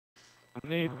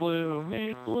Need blue,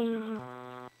 need blue.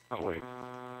 Oh wait.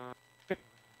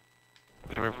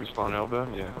 Remember if we spawn elbow?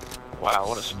 Yeah. Wow,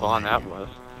 what a spawn that was.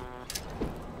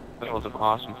 That was an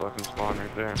awesome fucking spawn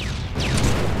right there.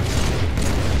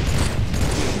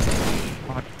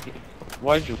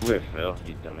 Why'd you whiff, Phil?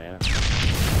 You dumbass.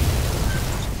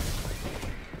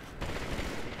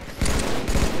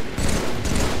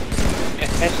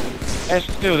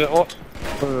 S2, the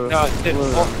no,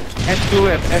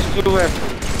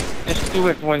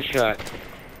 S2F, one shot.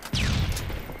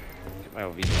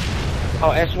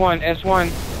 Oh, S1.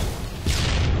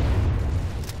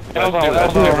 Elbow,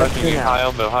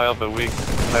 high elbow, weak.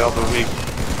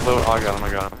 Blue, oh, I got him.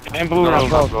 And blue room,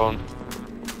 going.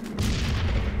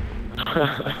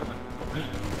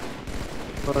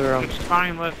 Blue room.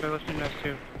 Spawning left, they're listening to us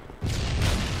too.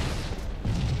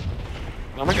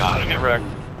 Oh my god, I get wrecked.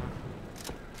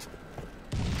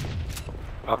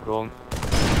 Top gold.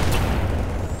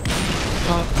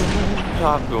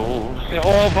 Top gold. Yeah,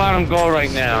 all bottom gold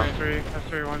right now. That's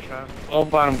three, one shot. All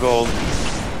bottom gold.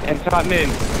 And top mid.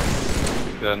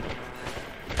 Good.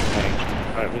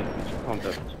 Alright, let's pump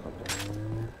up.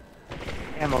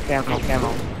 Camo.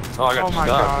 Oh, I got oh my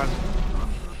stuck. god.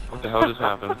 What the hell just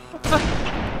happened?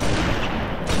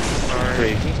 Sorry.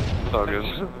 Crazy. It's all good.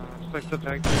 Stick the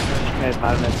tank.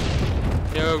 Bottom mid.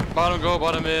 Yo, bottom goal,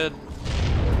 bottom mid.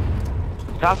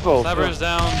 Top gold. Sniper's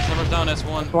down,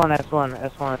 S1.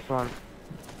 S1.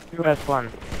 2 S1.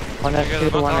 1 You guys S2,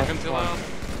 are both 1 talking too S1. loud.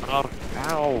 Oh,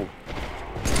 ow.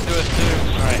 2 S2.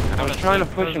 Alright, I was trying to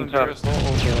push him top. 1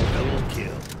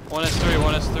 S3,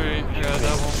 1 S3. You got a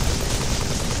double.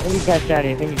 I think you got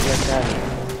Daddy,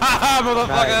 Haha,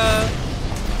 motherfucker!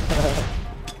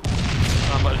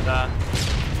 I'm about to die.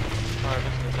 Alright,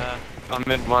 I'm gonna die. I'm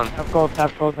mid one. Top gold.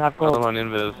 Other one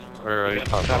invis. Or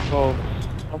top gold.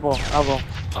 Elbow.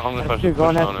 I'm gonna push S2, go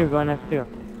on on S2,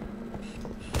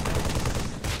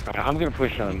 Alright, I'm gonna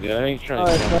push on him, dude. I ain't trying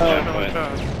to Alright,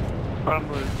 jump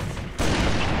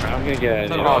I'm gonna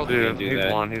get out of there. Oh,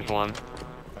 dude, he's one.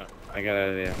 I got out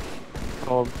of there.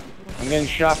 Gold. I'm getting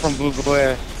shot from blue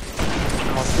glass.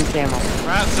 Oh, 2 camo.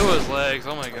 Right through his legs,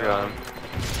 oh my god.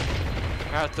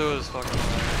 Right through his fucking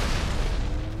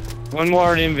legs. One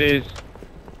more at invis.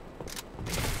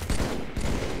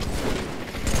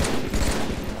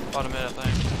 Bottom mid, I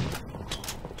think.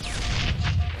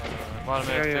 Bottom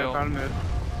mid, Yeah, bottom mid.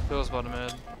 Phil's bottom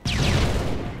mid.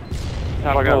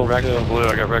 Oh, I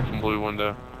got wrecked from blue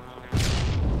window.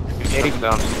 He's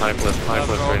down sniper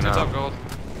right now. Top gold.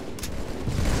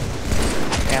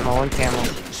 One camo.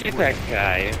 Shit, that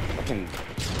guy is fucking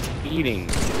eating.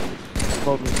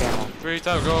 Golden camo. 3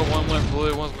 top gold, 1 went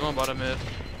blue, 1's going bottom mid.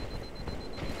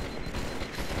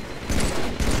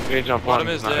 Good jump Bottom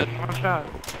one. is dead. One shot.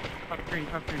 Top green.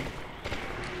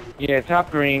 Yeah, top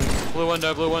green. Blue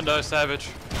window, savage.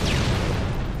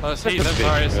 Oh, it's That's Heath, a I'm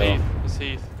sorry, bitch, it's bro. Heath. It's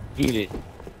Heath. Eat it.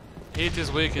 Heath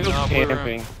is weak and Little not blue room.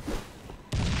 camping.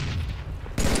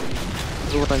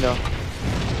 Blue window.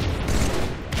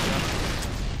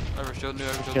 Overshield, new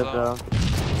overshield Shield up. though.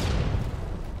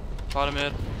 Bottom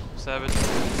mid, savage.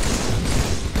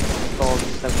 Gold.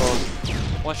 Step gold.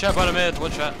 1 shot bottom mid,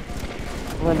 1 shot.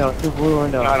 Window. 2 blue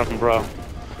window. Got him, bro.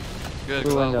 Good,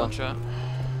 Blue close, window. 1 shot.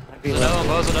 Might be There's another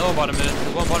left. one bottom mid.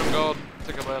 There's 1 bottom gold.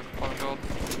 Take a left, bottom gold.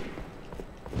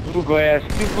 Blue glass.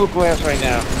 2 blue glass right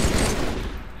now.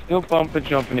 Still bumping,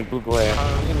 jumping in blue glass.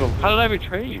 How did I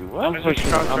betray you? What? I'm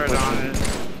pushing. On it.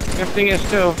 Good thing is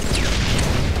too.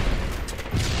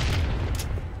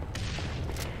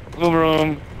 Blue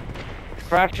room.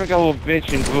 Crouch like a little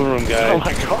bitch in blue room, guys. Oh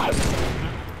my god.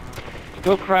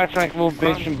 Still crouch like a little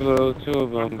bitch in blue. 2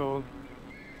 of them. Gold.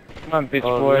 Come on, bitch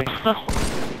boy.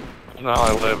 No,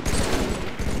 I live.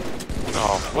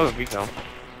 Oh, what a beatdown.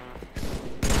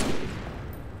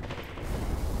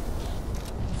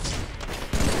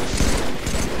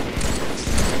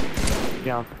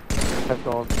 Jump. Step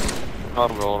gold.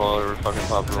 Top rolled all over fucking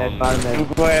top rolled. Mid, bottom mid.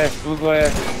 Blue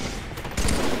glass.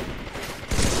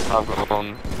 Top gold.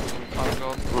 Bottom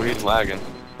gold. Ooh, he's lagging.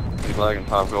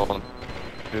 Top gold.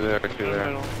 2 there.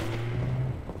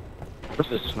 Where's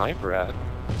the sniper at?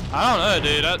 I don't know,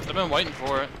 dude. I've been waiting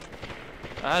for it.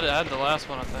 I had the last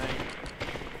one, I think.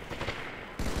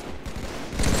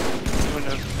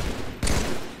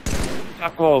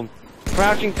 Top gold.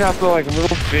 Crouching top gold like a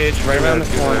little bitch right around the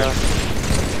corner.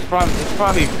 It's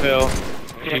probably Phil.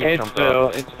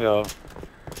 Yeah, it's Phil.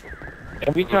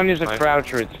 Every time there's a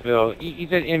croucher, it's Phil.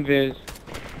 He's at invis.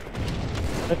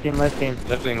 Lifting.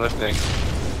 Lifting.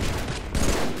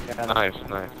 Yeah. Nice.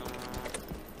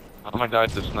 I might die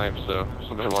to snipe, so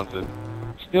somebody wants it.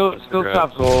 Still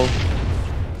top gold.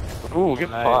 Ooh, get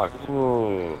fucked.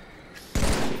 Ooh.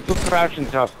 Still crouching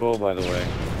top goal, by the way.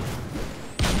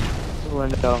 Blue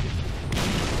window.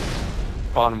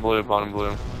 Bottom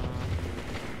blue.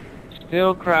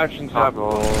 Still crouching top goal,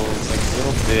 like a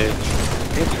little bitch.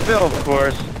 It's Phil, of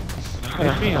course.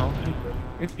 It's Phil.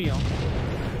 It's Phil.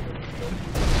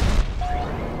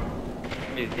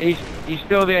 He's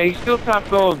still there. He's still top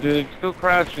goal, dude. Still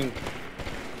crouching.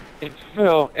 It's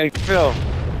Phil. Hey, Phil.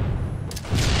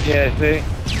 Yeah, see?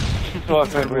 Fuck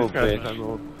that little bitch.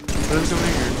 Let's go in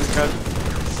here. Let's catch.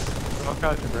 I'll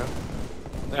catch you, bro.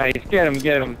 Nice.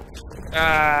 Get him.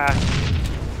 Ah.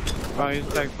 Oh, he's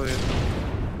back, please.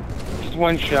 Just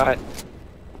one shot.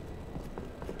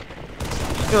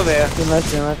 Still there.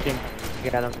 Left team.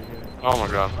 Got him. Oh my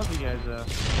god. Love you guys,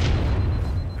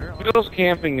 Phil's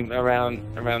camping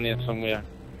around there somewhere.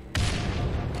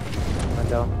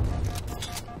 Window.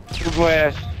 Two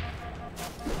glass.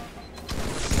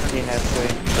 Team halfway.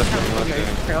 Okay,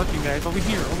 crouching, guys. Over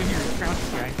here.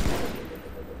 Crouching, guys.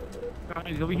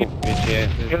 Guys, over here. Bitch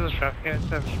asses. Get a shotgun.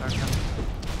 Have a shotgun.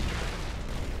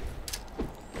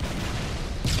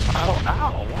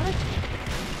 Ow, what?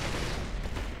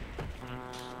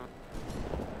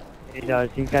 He does.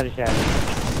 He's got a shot.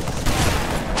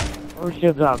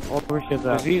 Overshield's up.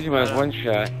 It's easy when it's one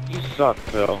shot. You suck,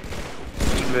 Phil.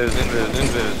 Invis,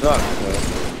 suck, Phil.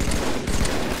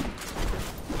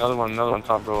 Another one,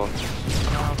 top goal.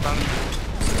 Found him.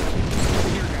 Over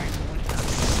here, guys. One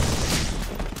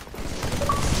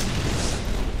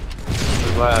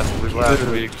shot. We last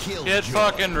week. Get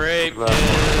fucking raped, kid.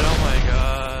 Oh my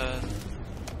god.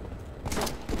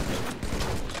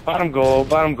 Bottom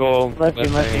goal. Left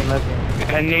team.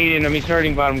 And nading him. He's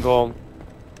hurting bottom goal.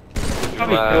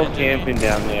 Probably still camping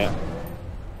down there.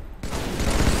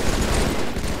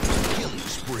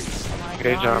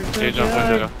 Gay jump,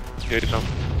 window. Gay jump.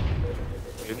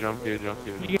 You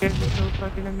guys are so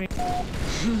fucking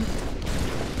amazing.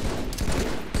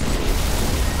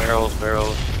 Barrels.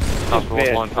 Top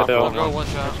goal, one. One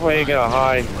shot. That's why you gotta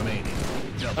hide.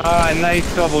 Ah, nice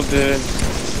double, dude.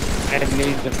 And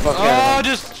needs the fuck out of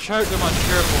him. Just choked him on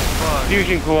triple. Fuck.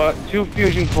 Fusion core. 2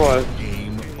 fusion cores.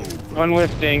 One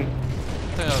lifting. I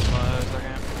think that was my house,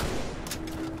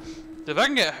 If I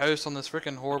can get host on this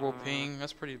freaking horrible ping,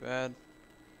 that's pretty bad.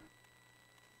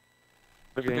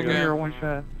 You're here, one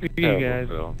shot. You guys.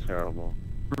 Terrible.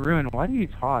 Ruin, why do you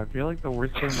talk? You're like the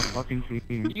worst player in the fucking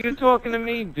team. You're talking to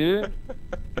me, dude.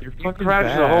 You're You fucking crashed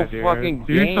bad, the whole dude. fucking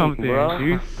Do game, something, bro.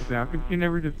 dude. How could you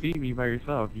never defeat me by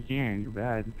yourself? You can't. You're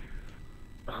bad.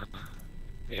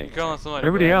 You're calling somebody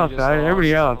Everybody bad, else, you just lost.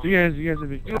 everybody else. You guys have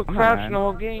been. You were crouching the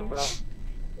whole game, bro.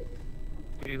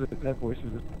 That voice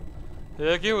is. Yeah,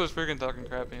 that kid was freaking talking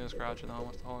crap and he was crouching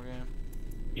almost the whole game.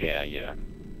 Yeah.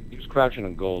 He was crouching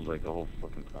on gold like the whole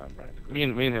fucking time, practically. Me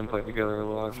and him played together a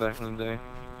lot back in the day.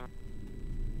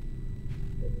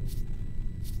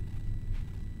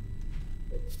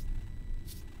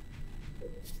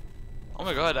 Oh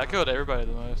my god, I killed everybody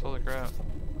the most. Holy crap.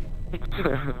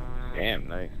 Damn,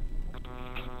 nice.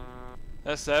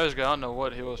 That savage guy, I don't know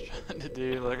what he was trying to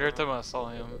do. Like every time I saw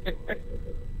him. I'm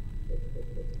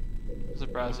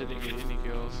surprised he didn't get any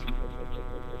kills.